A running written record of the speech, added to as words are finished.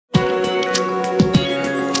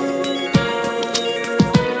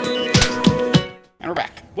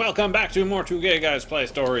Welcome back to more 2 Gay Guys Play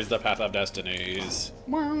Stories, The Path of Destinies.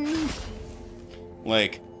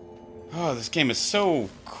 Like, oh, this game is so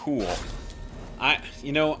cool.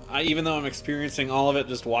 Even though I'm experiencing all of it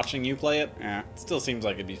just watching you play it, Yeah. it still seems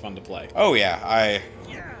like it'd be fun to play. Oh yeah,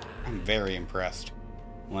 I'm very impressed.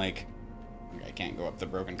 Like, I can't go up the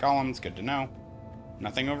broken columns, good to know.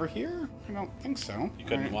 Nothing over here? I don't think so. You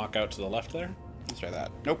couldn't walk out to the left there? Let's try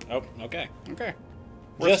that. Nope. Oh, okay. Okay.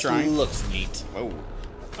 Just trying. looks neat. Whoa.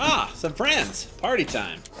 Ah, some friends. Party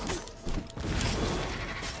time.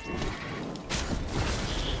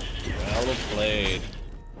 Well played.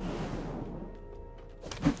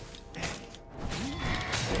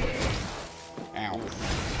 Ow.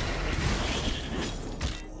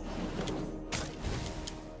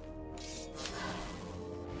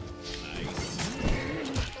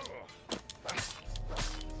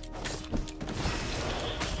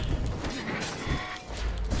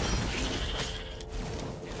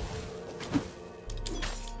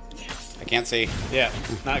 Can't see. Yeah,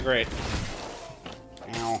 not great.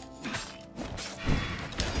 Ow.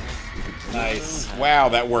 Nice. Wow,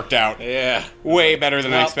 that worked out. Yeah. Way better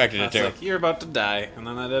than I expected it to. Like, you're about to die, and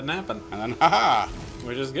then that didn't happen. And then, haha.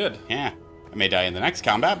 Which is good. Yeah. I may die in the next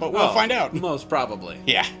combat, but we'll find out. Most probably.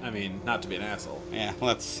 Yeah. I mean, not to be an asshole. Yeah,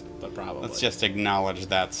 But probably. let's just acknowledge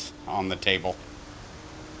that's on the table.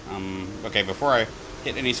 Okay, before I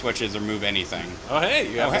hit any switches or move anything. Oh, hey,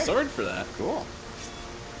 you have a sword for that. Cool.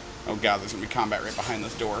 Oh god, there's gonna be combat right behind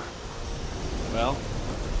this door. Well,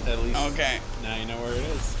 at least okay. Now you know where it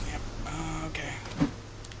is. Yep. Okay.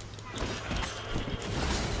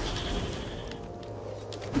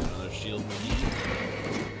 Another shield we need.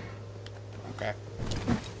 Okay.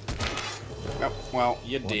 Oh, well.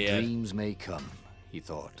 You What did. dreams may come, he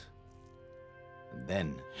thought. And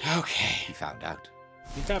then Okay. he found out.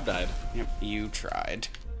 You top died. Yep, you tried.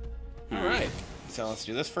 Alright. So let's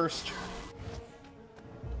do this first.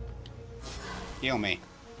 Heal me.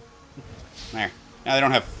 There. Now they don't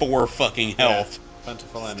have 4 fucking health. Yeah,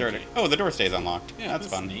 plentiful Start energy. it. Oh, the door stays unlocked. Yeah, that's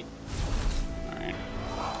fun. Neat. Alright.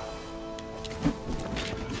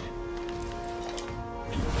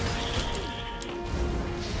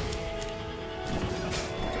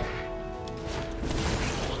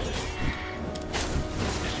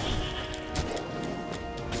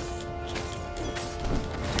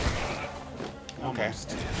 Okay.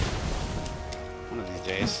 Almost. One of these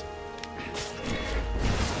days.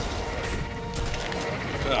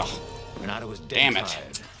 Ugh. Renato was dead Damn it.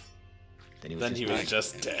 tired. Then He was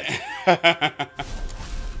just dead.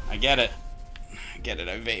 I get it. I get it.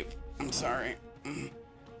 I vape. I'm sorry.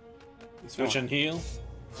 Switch and heal.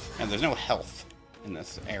 And there's no health in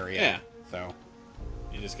this area. Yeah. So,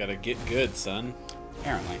 You just gotta get good, son.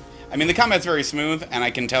 apparently. I mean, the combat's very smooth, and I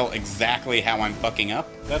can tell exactly how I'm fucking up.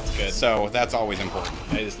 That's good. So, that's always important.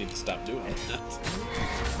 I just need to stop doing it.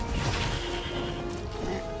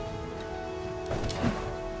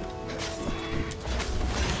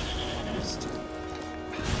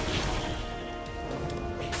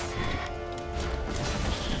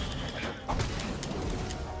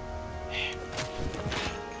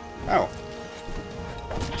 Oh.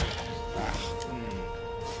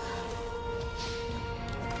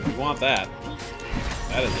 You want that.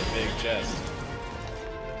 That is a big chest.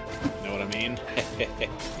 You know what I mean?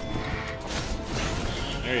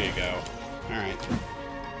 There you go. Alright.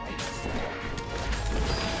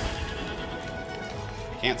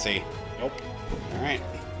 Can't see. Nope. Alright.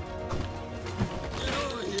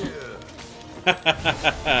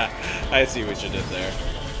 I see what you did there.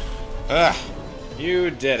 Ugh.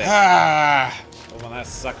 You did it. Ah. Oh, that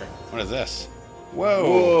sucker. What is this? Whoa.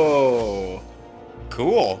 Whoa.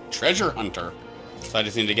 Cool. Treasure hunter. So I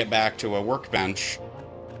just need to get back to a workbench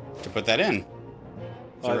to put that in.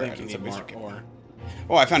 Well, I So think you it's a need more booster kit. ore.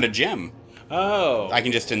 Oh, I found a gem. Oh. I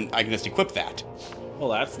can just equip that. Well,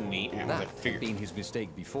 that's neat. Yeah, I That figured. had been his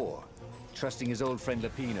mistake before. Trusting his old friend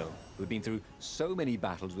Lapino, who had been through so many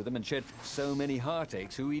battles with him and shed so many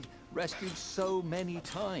heartaches, who he'd rescued so many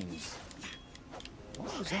times.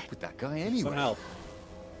 What was up with that guy anyway? Some help.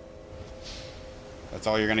 That's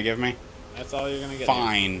all you're gonna give me? That's all you're gonna get.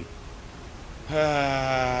 Fine. You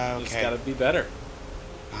just Okay. gotta be better.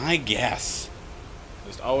 I guess.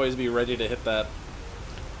 Just always be ready to hit that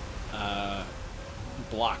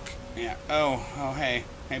block. Yeah. Oh. Hey.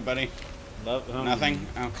 Hey, buddy. Nothing?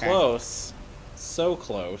 Okay. Close. So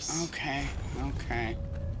close. Okay. Okay.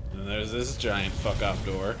 And there's this giant fuck off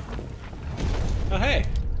door. Oh hey,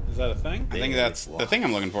 is that a thing? I think that's the thing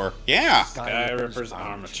I'm looking for. Yeah. Sky Ripper's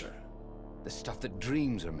armature. The stuff that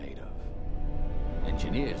dreams are made of.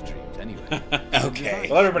 Engineers' dreams, anyway. Okay.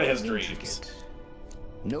 Well, everybody has dreams.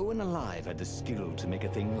 No one alive had the skill to make a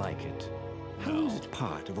thing like it. How is it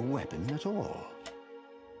part of a weapon at all?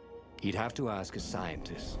 He'd have to ask a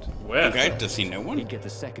scientist. Well, Okay, does he know one? He'd get the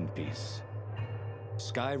second piece.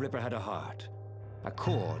 Sky Ripper had a heart, a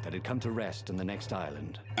core that had come to rest on the next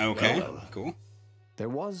island. Okay, Well, cool. there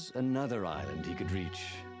was another island he could reach.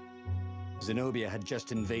 Zenobia had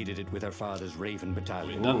just invaded it with her father's Raven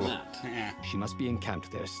battalion. done that. Yeah, She must be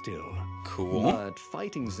encamped there still. cool. But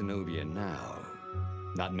fighting Zenobia now,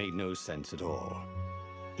 that made no sense at all.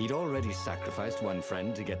 He'd already sacrificed one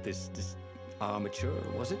friend to get this armature,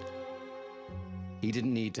 was it? He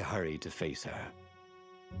didn't need to hurry to face her.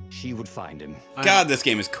 She would find him. God, this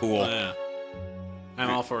game is cool. Yeah. I'm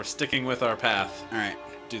all for sticking with our path. All right.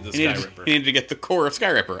 Do the He Sky needed, Ripper. he needed to get the core of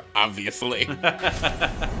Skyripper, obviously.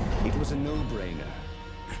 It was a no-brainer.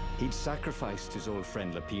 He'd sacrificed his old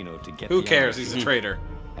friend Lapino to get Who the cares? armature, He's a traitor.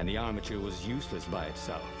 and the armature was useless by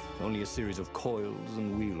itself. Only a series of coils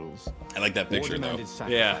and wheels. I like that picture, though.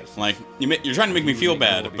 Yeah. Like, you're trying to make me feel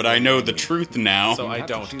bad, but I know the truth now. So I He'd have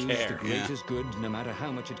to don't choose care. The greatest good, no matter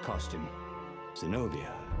how much it cost him.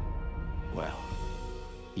 Zenobia. Well,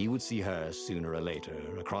 he would see her sooner or later,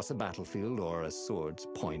 across a battlefield or a sword's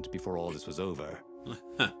point before all this was over.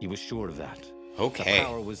 He was sure of that. Okay. The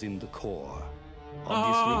power was in the core.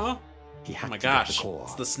 Obviously, Oh, he had my to get the gosh. core.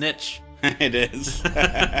 It's the snitch. It is.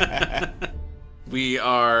 We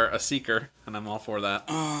are a seeker, and I'm all for that.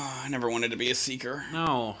 Oh, I never wanted to be a seeker.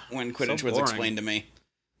 No. When so Quidditch was boring. explained to me.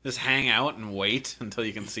 Just hang out and wait until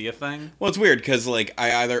you can see a thing. Well, it's weird because like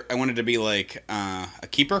I wanted to be like a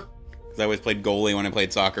keeper because I always played goalie when I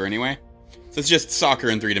played soccer anyway. So it's just soccer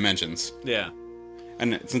in 3 dimensions, Yeah.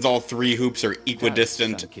 and since all 3 hoops are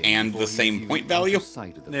equidistant Sunk in and before the you same knew point out of value,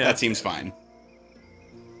 sight of the Yeah. that seems fine.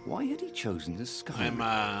 Why had he chosen the sky? I'm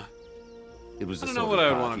It was I the don't know sort what of I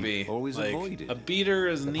would path want to he be. Always Like, avoided. a beater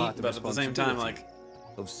is The neat, path of but at the same time, like,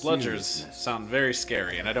 of bludgers seriousness. sound very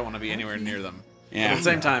scary, and I don't want to be anywhere near them. Yeah. But at the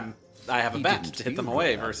same time, I have a He bat didn't to hit them feel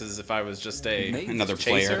away bad. versus if I was just He made a Another this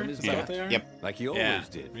chaser. player. Is that Yeah. what they are? Yep. like he always Yeah.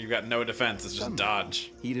 did. You've got no defense. It's just Somehow,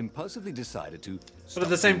 dodge. He'd impulsively decided to. But at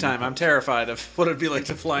the same time, I'm terrified of what it'd be like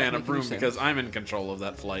to fly on a broom because I'm in control of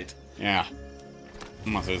that flight. Yeah.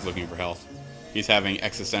 Unless I was looking for health. He's having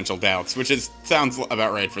existential doubts, which sounds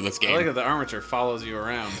about right for this I like game. that the armature follows you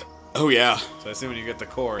around. Oh yeah. So I assume when you get the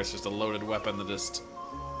core, it's just a loaded weapon that just...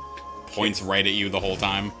 Points right at you the whole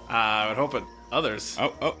time. I would hope it others.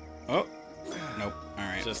 Oh. Nope. All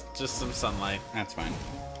right. Just some sunlight. That's fine.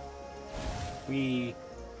 All right.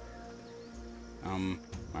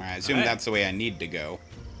 I assume Alright. that's the way I need to go.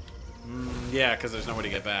 Yeah, because there's no way to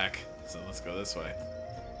get back. So let's go this way.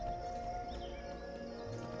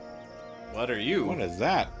 What are you? What is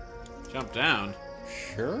that? Jump down.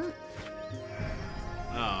 Sure.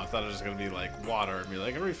 Oh, I thought it was just gonna be like water and be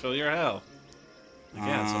like, refill your health. Like,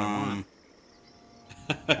 yeah, that's what I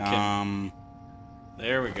want. Okay,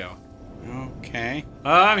 there we go. Okay.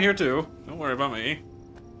 I'm here too. Don't worry about me.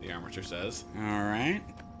 The armature says. All right.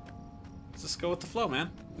 Let's just go with the flow, man.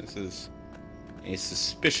 This is a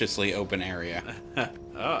suspiciously open area.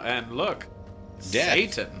 Oh, and look, Death.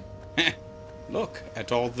 Satan, Look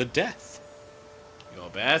at all the death. your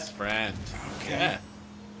best friend. Okay. Yeah,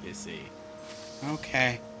 you see.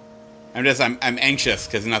 Okay. I'm anxious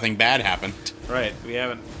because nothing bad happened. Right, we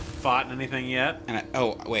haven't fought anything yet. And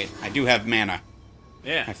oh wait, I do have mana.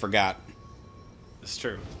 Yeah, I forgot. it's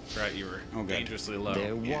true. Right, you were Oh, good. dangerously low.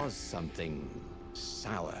 There Yeah. was something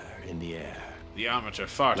sour in the air. The armature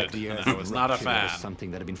farted, Like the and earth I was not a eruption out of fan.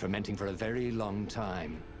 something that had been fermenting for a very long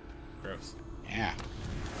time. Gross. Yeah.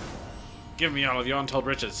 Give me all of your untold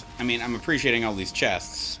riches. I mean, I'm appreciating all these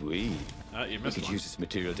chests. Sweet. You You missed could one. use this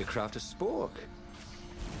material to craft a spork.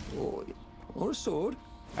 Or a sword.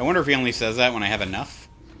 I wonder if he only says that when I have enough.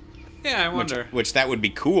 Yeah, I wonder. Which that would be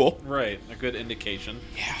cool. Right, a good indication.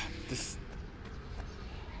 Yeah. This.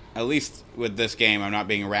 At least with this game, I'm not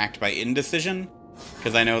being racked by indecision,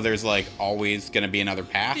 because I know there's like always gonna be another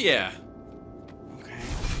path. Yeah, Okay.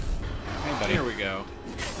 Hey, buddy. here we go.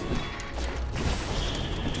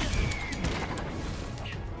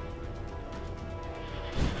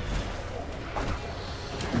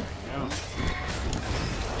 Go.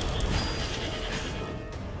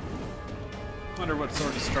 Wonder what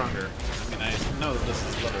sword is stronger. I mean, I know that this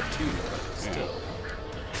is level 2, but still.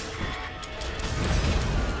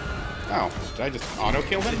 Oh, did I just auto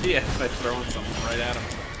kill him? Yeah, by throwing something right at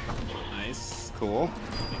him. Nice. Cool.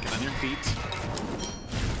 Thinking on your feet.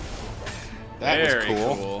 That Very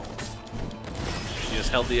was cool. You just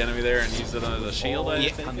held the enemy there and used it as a shield, I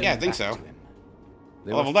think? Yeah, I think so.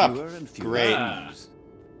 There Leveled were up. fewer and fewer Great. enemies.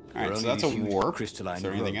 All right, Were so only that's a these huge warp. crystalline Is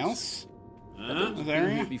there anything growths. else? Huh? Is there?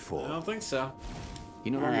 Been here before. I don't think so. He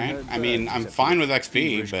no All longer right. heard I mean, birds I'm except fine for with the XP,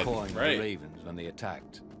 feverish but cawing of Right. the ravens when they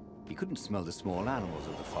attacked. He couldn't smell the small animals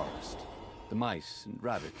of the forest, the mice and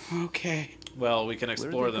rabbits. okay. Well, we can Where have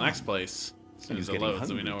explore they the next gone? place as soon And as he's it getting loads,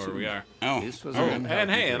 so we know hungry, where we too. are. Oh. This was Oh. an And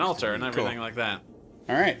unhealthy hey, an place to altar and be. everything like that.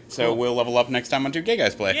 All right. So Cool. we'll level up next time on 2K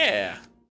Guys Play. Yeah.